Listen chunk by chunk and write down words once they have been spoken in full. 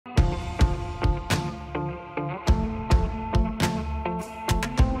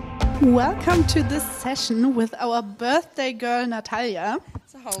Welcome to this session with our birthday girl, Natalia.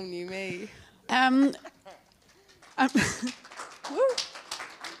 It's a whole new me. I'm,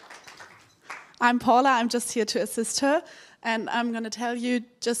 I'm Paula, I'm just here to assist her. And I'm going to tell you,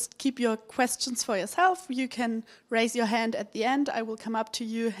 just keep your questions for yourself. You can raise your hand at the end. I will come up to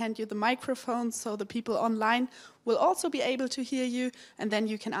you, hand you the microphone, so the people online will also be able to hear you. And then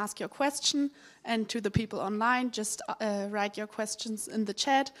you can ask your question. And to the people online, just write your questions in the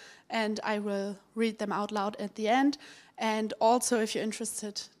chat, and I will read them out loud at the end. And also, if you're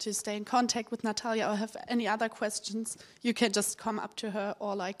interested to stay in contact with Natalia or have any other questions, you can just come up to her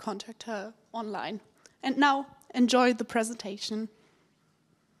or contact her online. And now, enjoy the presentation.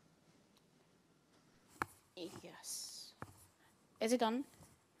 Yes. Is it on?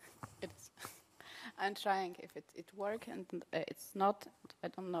 It's. I'm trying if it works, and it's not. I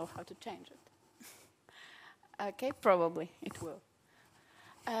don't know how to change it. Okay, probably it will.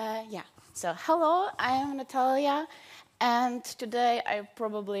 Yeah. So hello, I am Natalia, and today I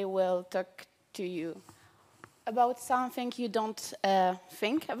probably will talk to you about something you don't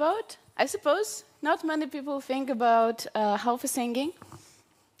think about. I suppose not many people think about healthy singing,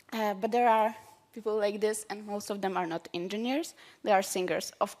 but there are people like this, and most of them are not engineers. They are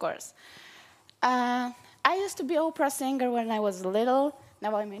singers, of course. I used to be opera singer when I was little.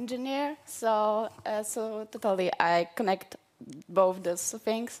 Now I'm an engineer, so totally I connect both those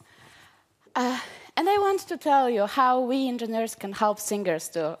things. And I want to tell you how we engineers can help singers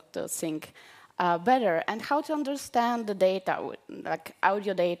to sing better, and how to understand the data, like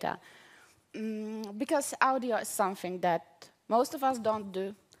audio data. Because audio is something that most of us don't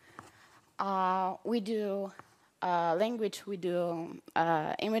do. We do language, we do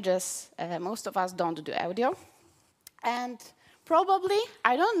images. Most of us don't do audio. And probably,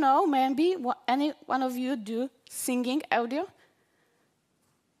 I don't know, maybe any one of you do singing audio?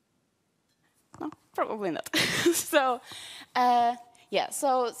 No, probably not. So, yeah,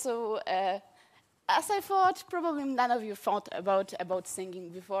 so as I thought, probably none of you thought about singing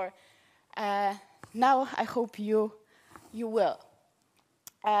before. Now I hope you will.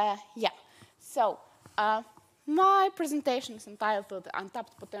 Yeah, so my presentation is entitled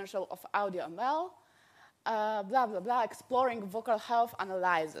Untapped Potential of Audio ML, blah, blah, blah, exploring vocal health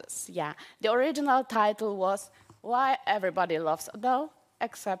analysis. Yeah, the original title was Why Everybody Loves Adele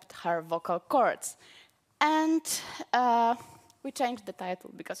Except Her Vocal Cords. And we changed the title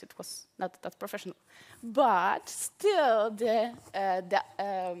because it was not that professional. But still, the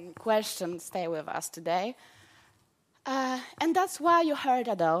questions stay with us today. And that's why you heard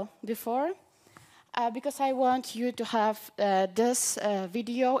Adele before, because I want you to have this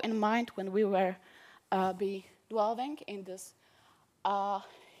video in mind when we were be dwelling in this,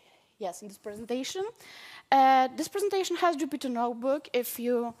 in this presentation. This presentation has Jupyter Notebook. If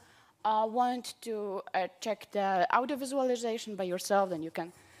you want to check the audio visualization by yourself, then you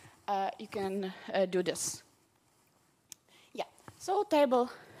can do this. Yeah. So table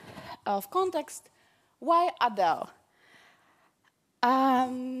of context. Why Adele?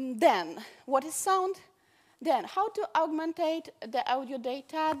 Then what is sound? Then how to augmentate the audio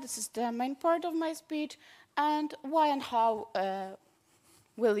data. This is the main part of my speech. And why and how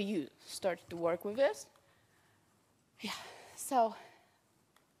will you start to work with this? Yeah. So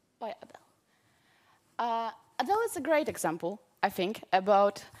why Adele? Adele is a great example, I think,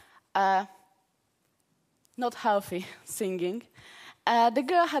 about not healthy singing. The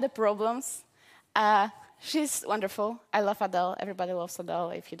girl had problems. She's wonderful. I love Adele. Everybody loves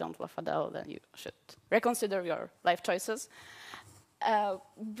Adele. If you don't love Adele, then you should reconsider your life choices.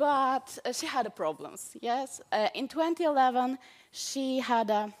 But she had problems, yes. In 2011, she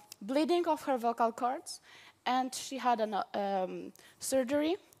had a bleeding of her vocal cords, and she had a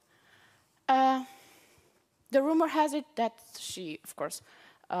surgery. The rumor has it that she, of course,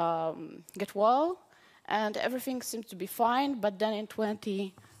 get well, and everything seemed to be fine. But then in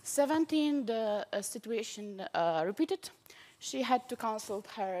 2017, the situation repeated. She had to cancel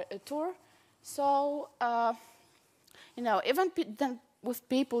her tour. So, you know, even then with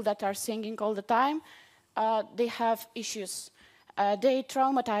people that are singing all the time, they have issues. They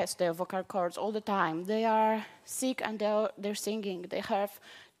traumatize their vocal cords all the time. They are sick and they're singing. They have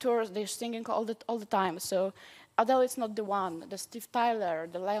tours, they're singing all the time. So Adele is not the one. The Steve Tyler,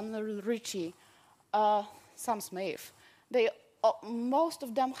 the Lionel Richie, Sam Smith, most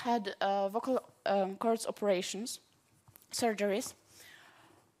of them had vocal cords operations, surgeries.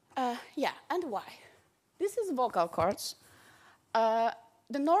 Yeah, and why? This is vocal cords.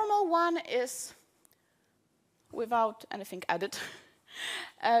 The normal one is without anything added.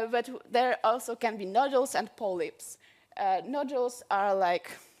 But there also can be nodules and polyps. Nodules are like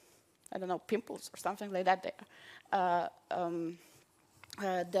I don't know, pimples or something like that,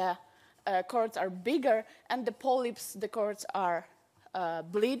 the cords are bigger, and the polyps, the cords are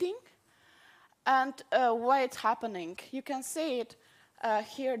bleeding. And why it's happening? You can see it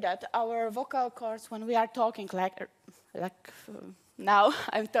here that our vocal cords, when we are talking like now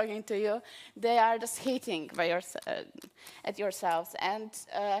I'm talking to you, they are just hitting by at yourselves. And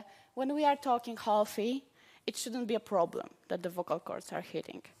when we are talking healthy, it shouldn't be a problem that the vocal cords are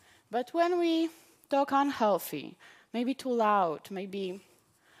hitting. But when we talk unhealthy, maybe too loud, maybe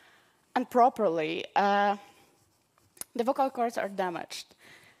improperly, the vocal cords are damaged.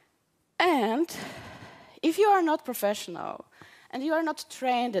 And if you are not professional and you are not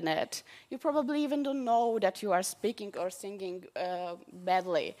trained in it, you probably even don't know that you are speaking or singing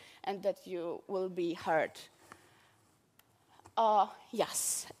badly and that you will be hurt.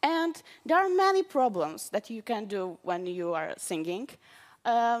 Yes, and there are many problems that you can do when you are singing.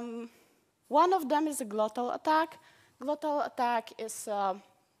 One of them is a glottal attack. Glottal attack is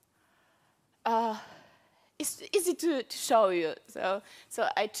it's easy to show you, so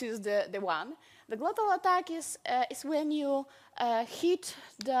I choose the one. The glottal attack is when you hit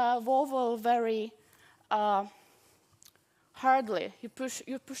the vowel very hardly. You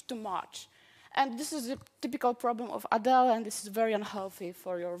push too much, and this is a typical problem of Adele, and this is very unhealthy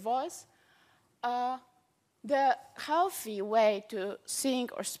for your voice. The healthy way to sing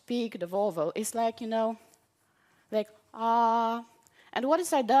or speak the vowel is like, you know, like ah, and what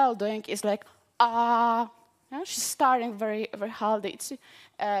is Adele doing is like ah. She's starting very, very healthy.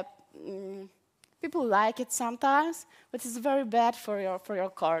 People like it sometimes, but it's very bad for your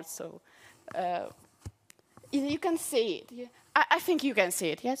cords. So you can see it. I think you can see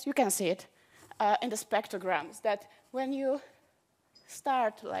it. Yes, you can see it in the spectrograms. That when you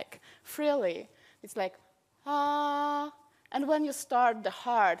start like freely, it's like ah, and when you start the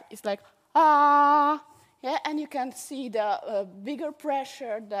hard, it's like ah. Yeah, and you can see the bigger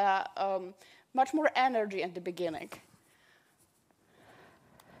pressure, the much more energy at the beginning.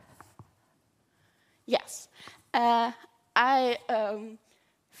 Yes, I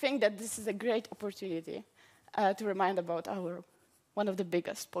think that this is a great opportunity to remind about one of the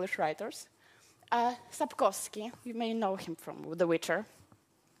biggest Polish writers, Sapkowski. You may know him from The Witcher.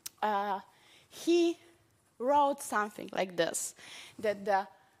 He wrote something like this, that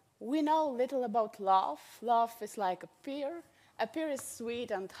we know little about love. Love is like a pear. A pear is sweet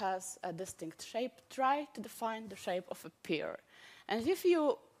and has a distinct shape. Try to define the shape of a pear. And if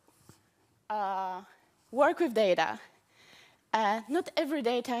you work with data, not every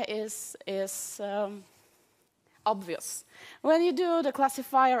data is obvious. When you do the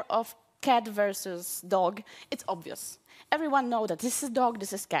classifier of cat versus dog, it's obvious. Everyone knows that this is dog,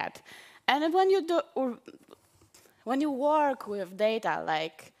 this is cat. And when you work with data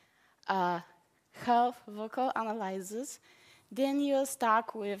like health vocal analysis, then you're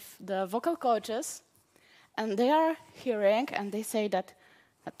stuck with the vocal coaches, and they are hearing, and they say that,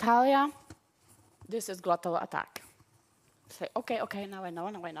 Natalia, this is glottal attack. Say, okay, now I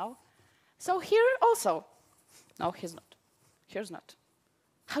know. So here also, no, he's not. Here's not.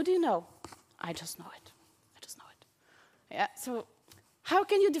 How do you know? I just know it. Yeah, so how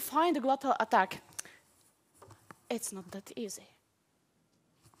can you define the glottal attack? It's not that easy.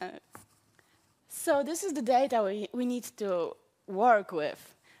 So this is the data we need to work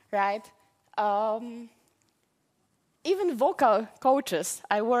with, right? Even vocal coaches,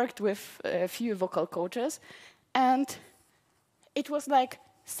 I worked with a few vocal coaches, and it was like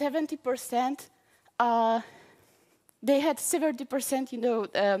 70%, they had 70%, you know,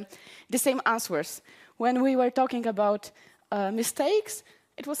 the same answers. When we were talking about mistakes,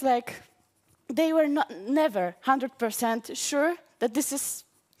 it was like they were never 100% sure that this is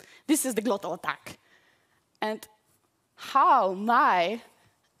the glottal attack. And how my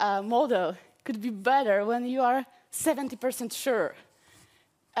model could be better when you are 70% sure?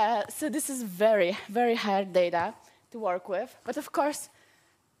 So this is very, very hard data to work with. But of course,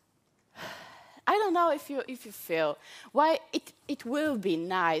 I don't know if you feel why it will be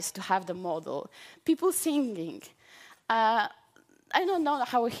nice to have the model. People singing. I don't know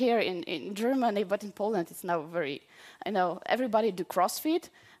how here in Germany, but in Poland it's now very, I know, everybody do CrossFit,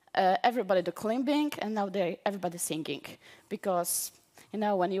 everybody do climbing, and now everybody singing. Because, you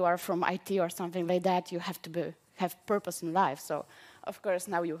know, when you are from IT or something like that, you have to have purpose in life. So, of course,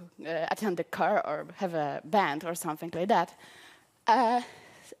 now you attend a car or have a band or something like that.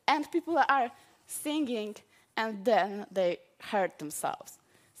 And people are singing, and then they hurt themselves.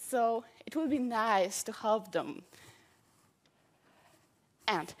 So it will be nice to help them.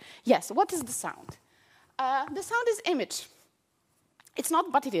 And yes, what is the sound? The sound is image. It's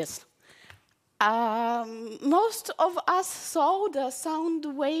not, but it is. Most of us saw the sound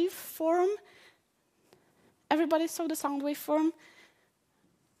waveform. Everybody saw the sound waveform?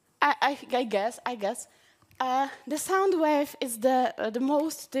 I guess. The sound wave is the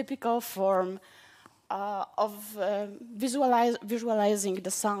most typical form of visualizing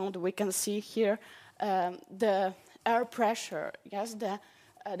the sound. We can see here the air pressure, yes, the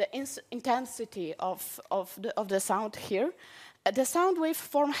intensity of the sound here. The sound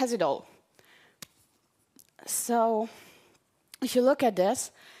waveform has it all. So if you look at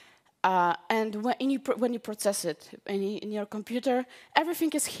this, and when you process it in your computer,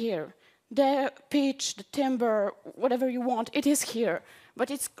 everything is here. The pitch, the timbre, whatever you want, it is here. But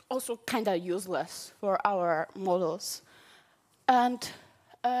it's also kind of useless for our models. And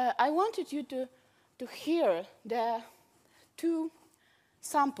I wanted you to hear the two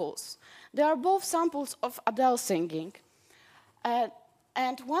samples. They are both samples of Adele singing.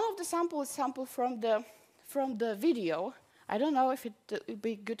 And one of the samples is sample from the video. I don't know if it will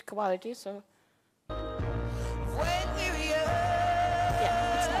be good quality, so. Yeah,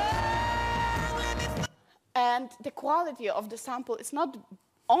 it's not. And the quality of the sample is not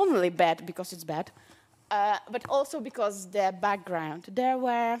only bad because it's bad, but also because the background. There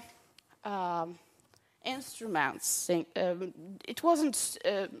were instruments. It wasn't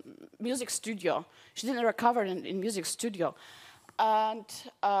music studio. She didn't recover in music studio. And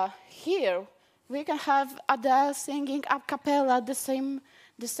here, we can have Adele singing a cappella the same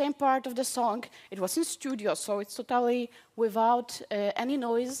part of the song. It was in studio, so it's totally without any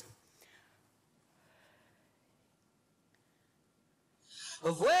noise.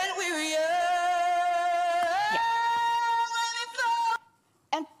 When we were young,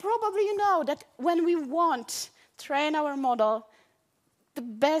 and probably you know that when we want to train our model, the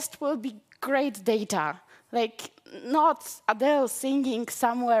best will be great data. Like, not Adele singing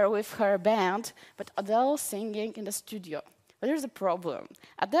somewhere with her band, but Adele singing in the studio. But there's a problem.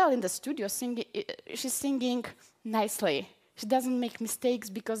 Adele in the studio, she's singing nicely. She doesn't make mistakes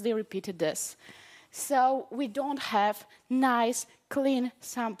because they repeated this. So we don't have nice, clean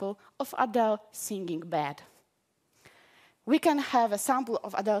sample of Adele singing bad. We can have a sample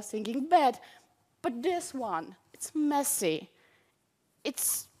of Adele singing bad, but this one, it's messy.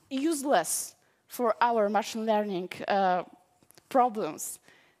 It's useless for our machine learning problems.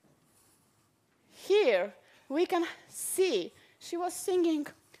 Here, we can see she was singing,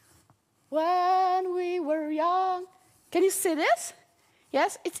 when we were young. Can you see this?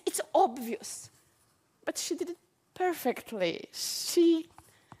 Yes, it's obvious, but she did it perfectly. She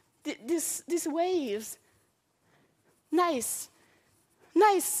did these waves. Nice.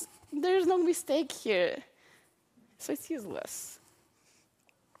 There's no mistake here. So it's useless.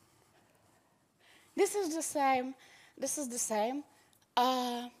 This is the same.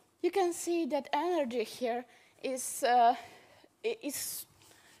 You can see that energy here is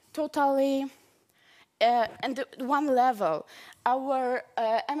totally at one level. Our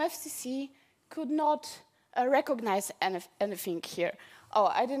MFCC could not recognize anything here. Oh,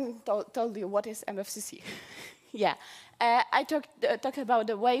 I didn't tell you what is MFCC. Yeah, I talked about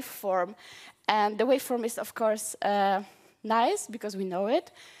the waveform, and the waveform is, of course, nice because we know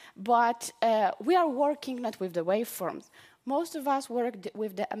it. But we are working not with the waveforms. Most of us work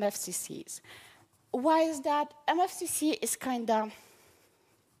with the MFCCs. Why is that? MFCC is kind of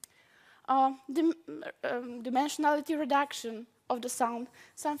dimensionality reduction of the sound,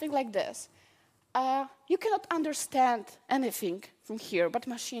 something like this. You cannot understand anything from here, but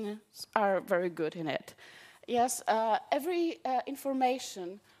machines are very good in it. Yes, every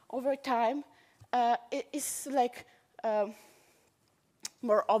information over time is like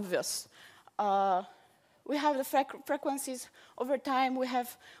more obvious. We have the frequencies over time. We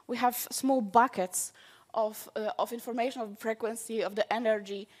have small buckets of information, of the frequency, of the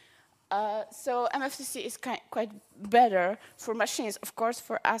energy. So MFCC is quite better for machines. Of course,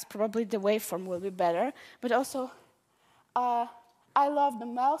 for us, probably the waveform will be better. But also, I love the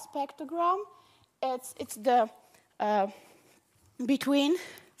MEL spectrogram. It's the between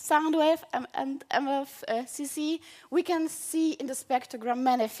sound wave and MFCC. We can see in the spectrogram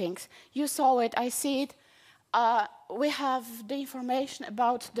many things. You saw it, I see it. We have the information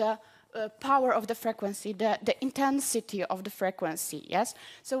about the power of the frequency, the intensity of the frequency, yes?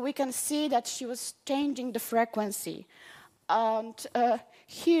 So we can see that she was changing the frequency. And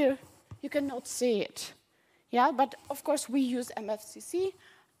here, you cannot see it. Yeah, but of course, we use MFCC.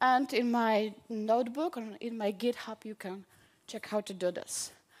 And in my notebook, or in my GitHub, you can check how to do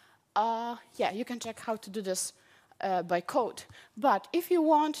this. Yeah, you can check how to do this by code. But if you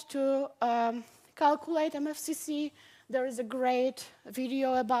want to calculate MFCC, There is a great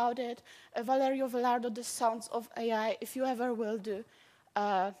video about it. Valerio Velardo, The Sounds of AI. If you ever will do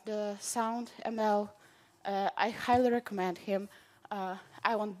the sound ML, I highly recommend him. I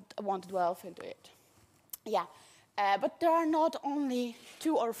won't delve into it. Yeah, but there are not only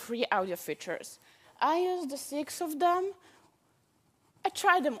 2 or 3 audio features. I use the 6 of them. I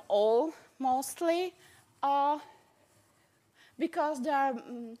try them all, mostly, because there are,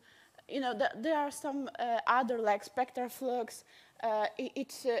 there are some other, like Spectre Flux.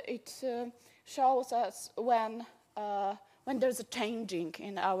 It shows us when there's a changing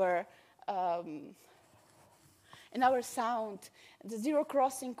in our sound, the zero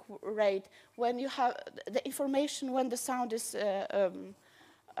crossing rate, when you have the information when the sound is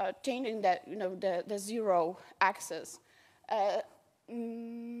changing the zero axis.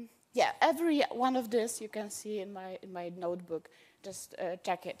 Yeah, every one of this you can see in my notebook. Just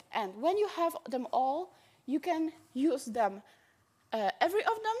check it. And when you have them all, you can use them, every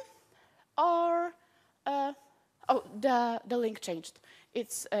of them, or the link changed.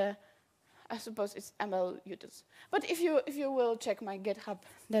 It's I suppose it's ML uses. But if you will check my GitHub,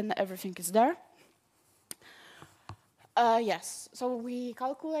 then everything is there. Yes, so we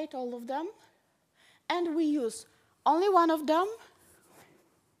calculate all of them, and we use only one of them.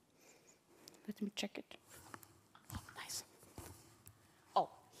 Let me check it. Oh, nice. Oh,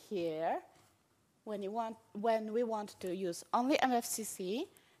 here, when we want to use only MFCC,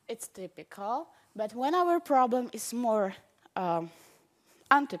 it's typical. But when our problem is more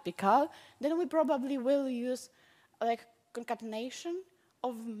untypical, then we probably will use like concatenation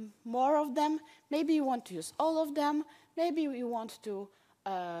of more of them. Maybe you want to use all of them. Maybe you want to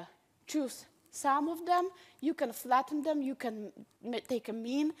choose some of them. You can flatten them. You can take a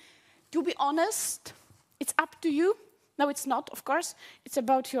mean. To be honest, it's up to you. No, it's not, of course. It's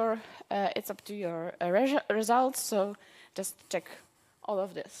about your. It's up to your results. So just check all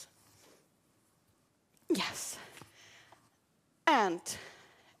of this. Yes. And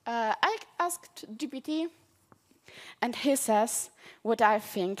I asked GPT, and he says what I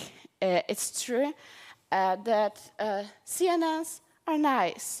think it's true, that CNNs are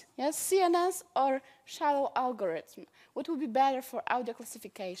nice. Yes, CNNs or shallow algorithm. What would be better for audio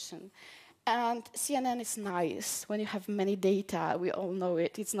classification? And CNN is nice when you have many data. We all know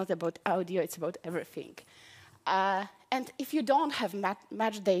it. It's not about audio. It's about everything. And if you don't have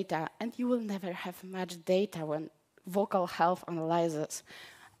much data, and you will never have much data when vocal health analyzes,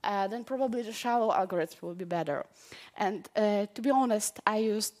 then probably the shallow algorithm will be better. And to be honest, I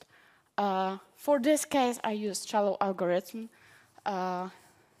used, for this case, I used shallow algorithm.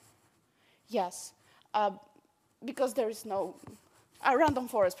 Yes, because there is no, random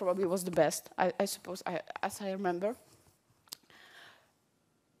forest probably was the best, I suppose, as I remember.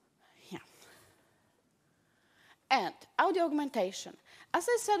 Yeah. And audio augmentation. As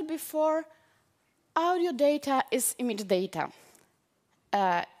I said before, audio data is image data.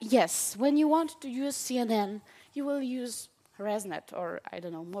 Yes, when you want to use CNN, you will use ResNet or, I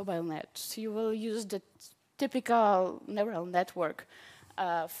don't know, MobileNet. So you will use the typical neural network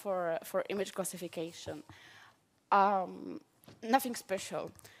for image classification. Nothing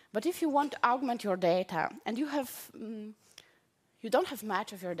special. But if you want to augment your data, and you don't have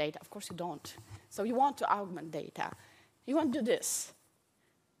much of your data, of course you don't. So you want to augment data. You want to do this.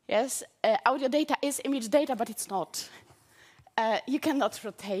 Yes, audio data is image data, but it's not. You cannot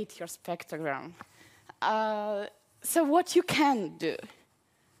rotate your spectrogram. So what you can do?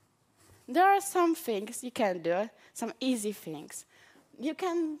 There are some things you can do, some easy things. You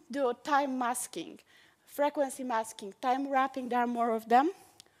can do time masking, frequency masking, time wrapping, there are more of them.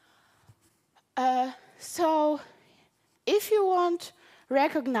 So if you want to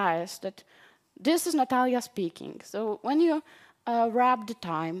recognize that this is Natalia speaking, so when you wrap the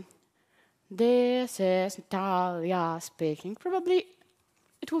time, this is Natalia speaking, probably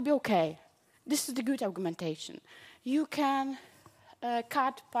it will be okay. This is the good augmentation. You can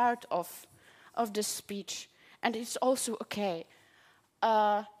cut part of the speech, and it's also okay.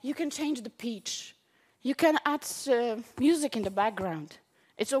 You can change the pitch. You can add music in the background.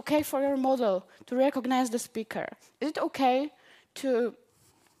 It's okay for your model to recognize the speaker. Is it okay to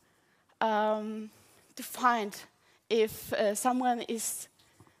find if someone is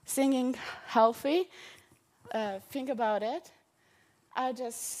singing healthy? Think about it. I'll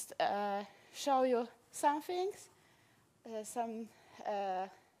just show you some things,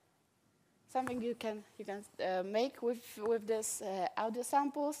 something you can make with this audio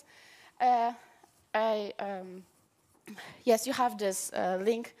samples. Yes, you have this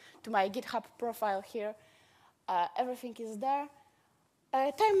link to my GitHub profile here. Everything is there.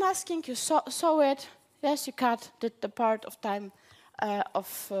 Time masking, you saw it. Yes, you cut the part of time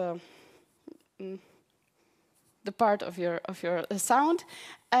the part of your sound.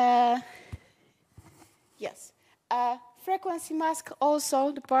 Yes. Frequency mask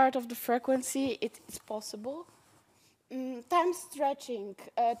also the part of the frequency. It is possible. Time stretching,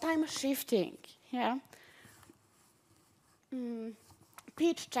 time shifting. Yeah.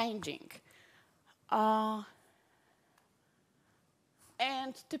 Pitch changing.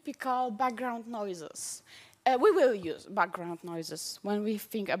 And typical background noises. We will use background noises when we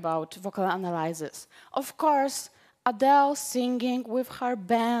think about vocal analysis. Of course, Adele singing with her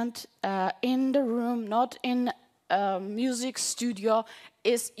band in the room, not in a music studio,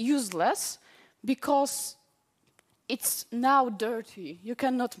 is useless because it's now dirty. You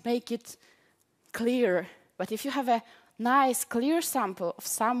cannot make it clear. But if you have a nice, clear sample of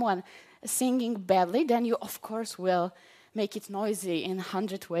someone singing badly, then you, of course, will make it noisy in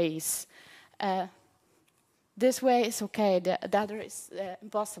 100 ways. This way is okay, the other is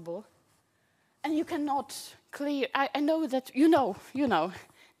impossible. And you cannot clear, I know that you know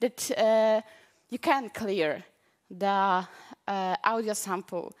that you can clear the audio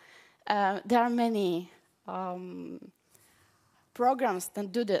sample. There are many programs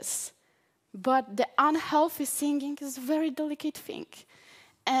that do this, but the unhealthy singing is a very delicate thing.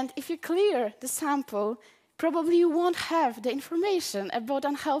 And if you clear the sample, probably you won't have the information about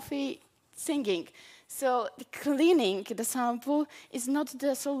unhealthy singing. So cleaning the sample is not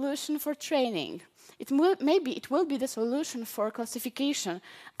the solution for training. Maybe it will be the solution for classification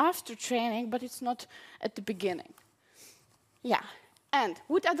after training, but it's not at the beginning. Yeah, and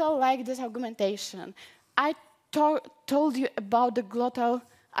would Adele like this argumentation? I told you about the glottal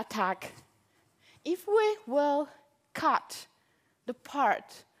attack. If we will cut the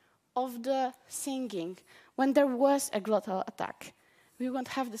part of the singing when there was a glottal attack, we won't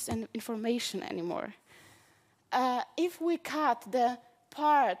have this information anymore. If we cut the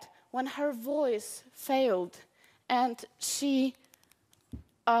part when her voice failed and she,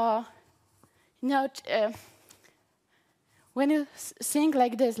 when you sing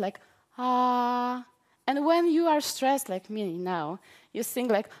like this, like ah, and when you are stressed like me now, you sing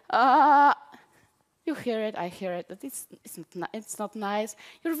like ah. You hear it, I hear it, but it's not nice.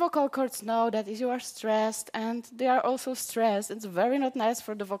 Your vocal cords know that you are stressed, and they are also stressed. It's very not nice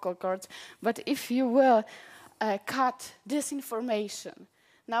for the vocal cords. But if you will cut this information,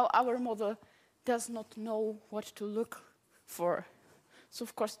 now our model does not know what to look for. So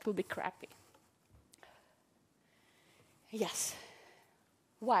of course it will be crappy. Yes.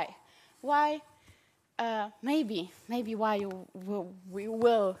 Why? Why? Maybe why we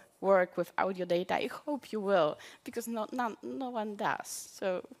will work with audio data. I hope you will, because no one does.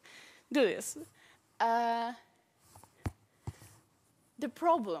 So do this. The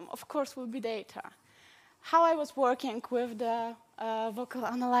problem, of course, will be data. How I was working with the vocal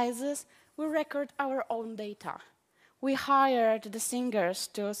analysis, we record our own data. We hired the singers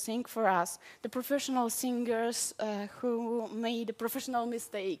to sing for us, the professional singers who made professional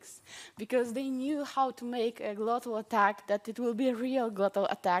mistakes, because they knew how to make a glottal attack, that it will be a real glottal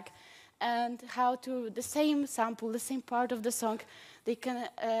attack, and how to, the same sample, the same part of the song, they can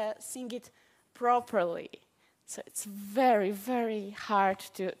sing it properly. So it's very, very hard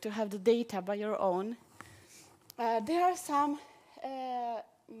to have the data by your own. There are some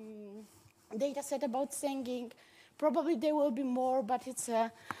data set about singing. Probably there will be more, but it's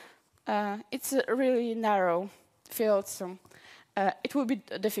a really narrow field, so it will be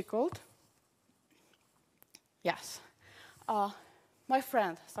difficult. Yes. My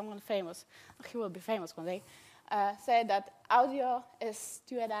friend, someone famous, he will be famous one day, said that audio is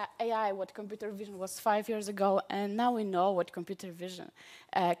to AI what computer vision was 5 years ago, and now we know what computer vision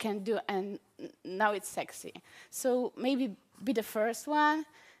can do, and now it's sexy. So maybe be the first one,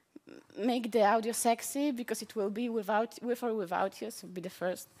 make the audio sexy, because it will be with or without you, so be the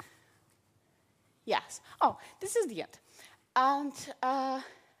first. Yes. Oh, this is the end. And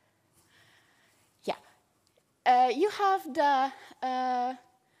you have the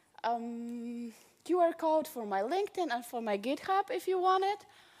QR code for my LinkedIn and for my GitHub if you want it.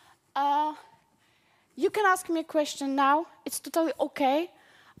 You can ask me a question now. It's totally okay.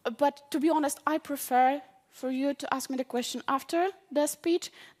 But to be honest, I prefer for you to ask me the question after the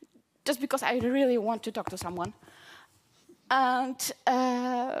speech, just because I really want to talk to someone. And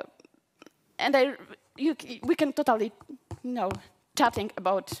we can totally, chatting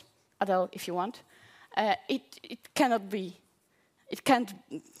about Adele if you want. It can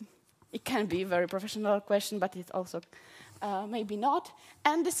be a very professional question, but it also maybe not.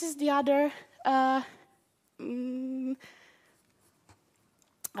 And this is the other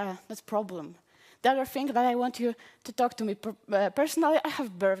that's problem. The other thing that I want you to talk to me personally, I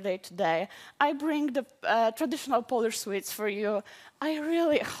have birthday today. I bring the traditional Polish sweets for you. I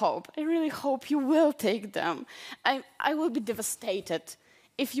really hope you will take them. I will be devastated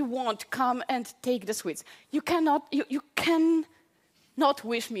if you won't come and take the sweets. You can not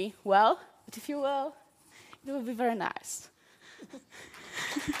wish me well, but if you will, it will be very nice.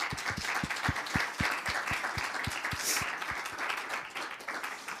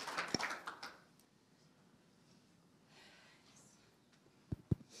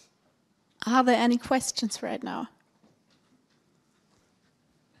 Are there any questions right now?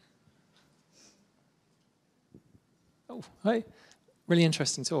 Oh, hi. Really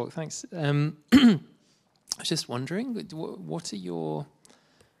interesting talk, thanks. I was just wondering, what are your,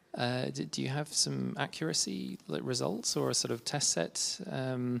 do you have some accuracy results or a sort of test set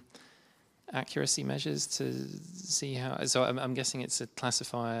accuracy measures to see how, so I'm guessing it's a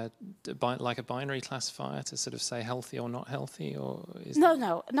classifier, like a binary classifier to sort of say healthy or not healthy, or is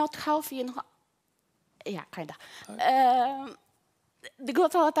No, not healthy and, yeah, kinda. The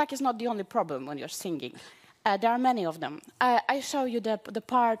glottal attack is not the only problem when you're singing. There are many of them. I show you the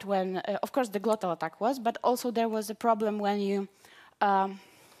part when, of course, the glottal attack was, but also there was a problem when you,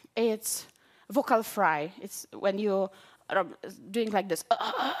 it's vocal fry. It's when you are doing like this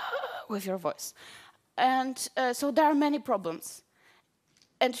with your voice. And so there are many problems.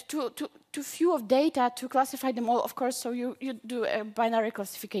 And too few of data to classify them all, of course, so you do a binary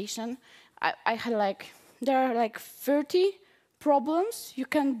classification. I had like, there are like 30 problems you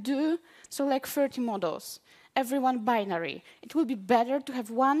can do, so like 30 models. Everyone binary. It will be better to have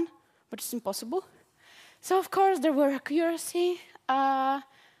one, but it's impossible. So of course there were accuracy.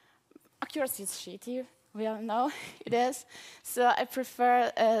 Accuracy is shitty, we all know it is. So I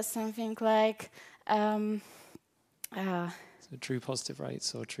prefer something like so true positive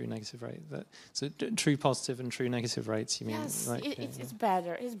rates or true negative rate. So true positive and true negative rates, you mean? Yes, like, it's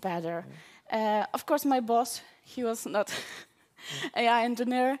better. It's better. Yeah. Of course, my boss, he was not AI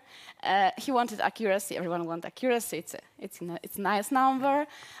engineer. He wanted accuracy. Everyone wanted accuracy. It's a nice number,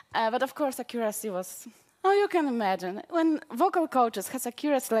 but of course, accuracy was. Oh, you can imagine when vocal coaches has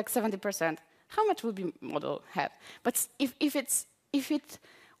accuracy like 70%. How much will be model have? But if it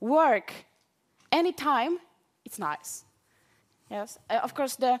work anytime, it's nice. Yes, of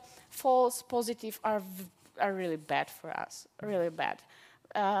course, the false positive are really bad for us. Really bad.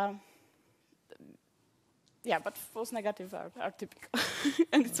 Yeah, but false negative are typical,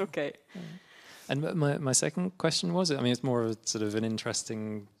 and it's okay. And my second question was, I mean, it's more of a sort of an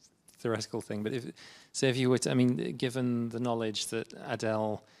interesting theoretical thing, but if you were to, I mean, given the knowledge that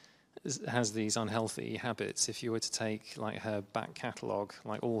Adele has these unhealthy habits, if you were to take like her back catalogue,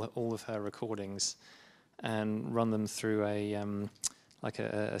 like all of her recordings, and run them through a like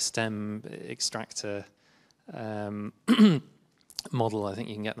a stem extractor model, I think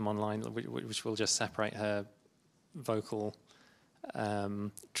you can get them online, which will just separate her vocal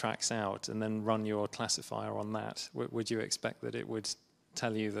tracks out, and then run your classifier on that. Would you expect that it would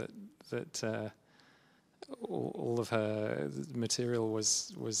tell you that all of her material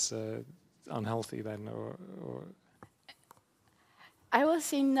was unhealthy then, or? I will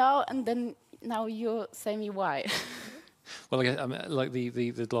say no, and then now you say me why. Well, I mean, like the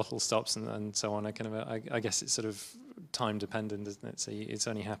glottal stops and so on. I guess it's sort of time dependent, isn't it? So it's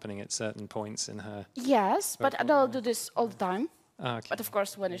only happening at certain points in her. Yes, but Adele do this all the time. Ah, okay. But of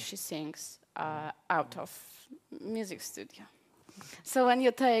course, when she sings out of music studio. So when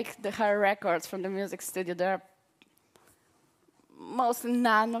you take her records from the music studio, there are mostly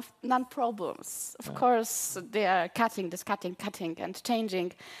none problems. Of course, they are cutting and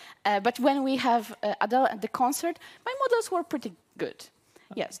changing. But when we have Adele at the concert, my models were pretty good.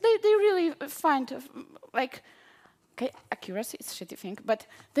 Yes, they really find like, okay, accuracy is a shitty thing, but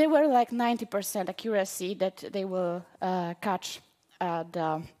they were like 90% accuracy that they will catch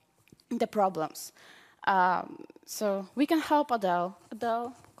the problems. So we can help Adele.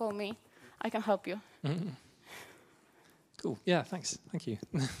 Adele, call me. I can help you. Mm-hmm. Cool. Yeah, thanks. Thank you.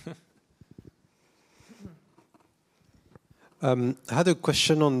 I had a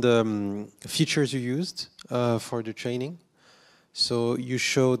question on the features you used for the training. So you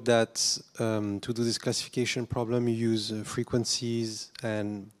showed that to do this classification problem, you use frequencies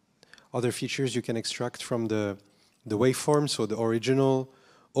and other features you can extract from the waveform, so the original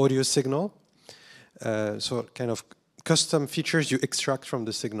audio signal. So kind of custom features you extract from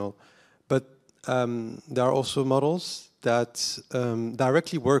the signal. But there are also models that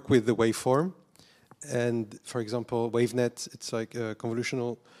directly work with the waveform. And for example, WaveNet, it's like a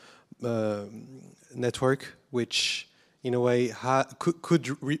convolutional network, which in a way,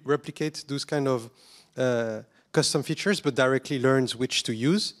 could replicate those kind of custom features, but directly learns which to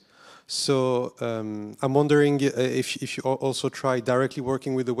use. So I'm wondering if you also try directly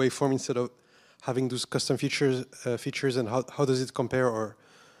working with the waveform instead of having those custom features, and how does it compare? Or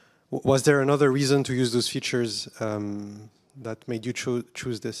was there another reason to use those features that made you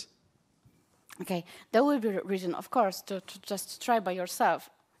choose this? Okay, there will be a reason, of course, to just try by yourself.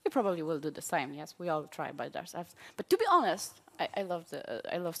 You probably will do the same. Yes, we all try by ourselves. But to be honest, I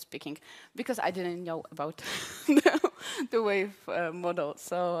love speaking because I didn't know about the wave model.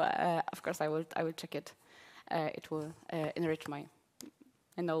 So of course I will check it. It will enrich my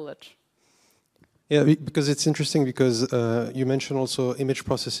knowledge. Yeah, because it's interesting because you mentioned also image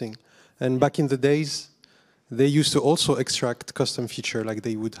processing, and back in the days, they used to also extract custom feature, like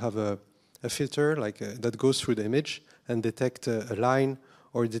they would have a filter that goes through the image and detect a line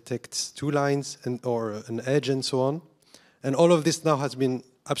or detects two lines or an edge and so on. And all of this now has been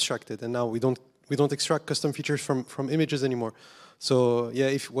abstracted, and now we don't extract custom features from images anymore. So yeah,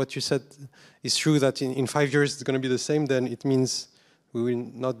 if what you said is true, that in 5 years it's going to be the same, then it means we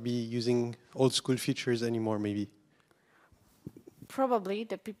will not be using old school features anymore, maybe. Probably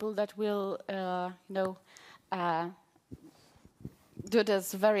the people that will do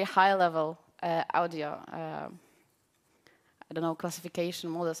this very high level audio, I don't know, classification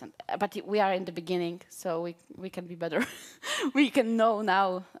models, but we are in the beginning, so we can be better. We can know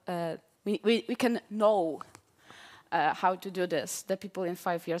now. We can know how to do this. The people in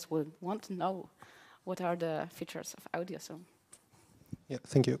 5 years will want to know what are the features of audio. So, yeah,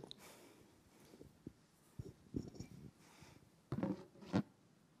 thank you.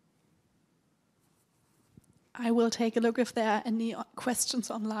 I will take a look if there are any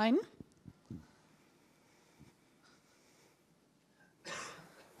questions online.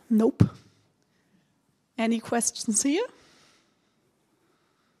 Nope. Any questions here?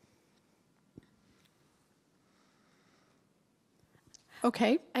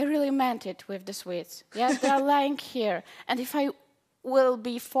 Okay. I really meant it with the Swedes. Yes, they are lying here. And if I will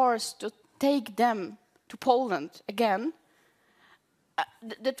be forced to take them to Poland again,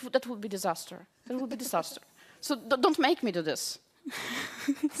 that would be disaster. That would be disaster. So don't make me do this.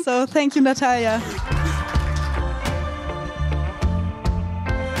 So thank you, Natalia.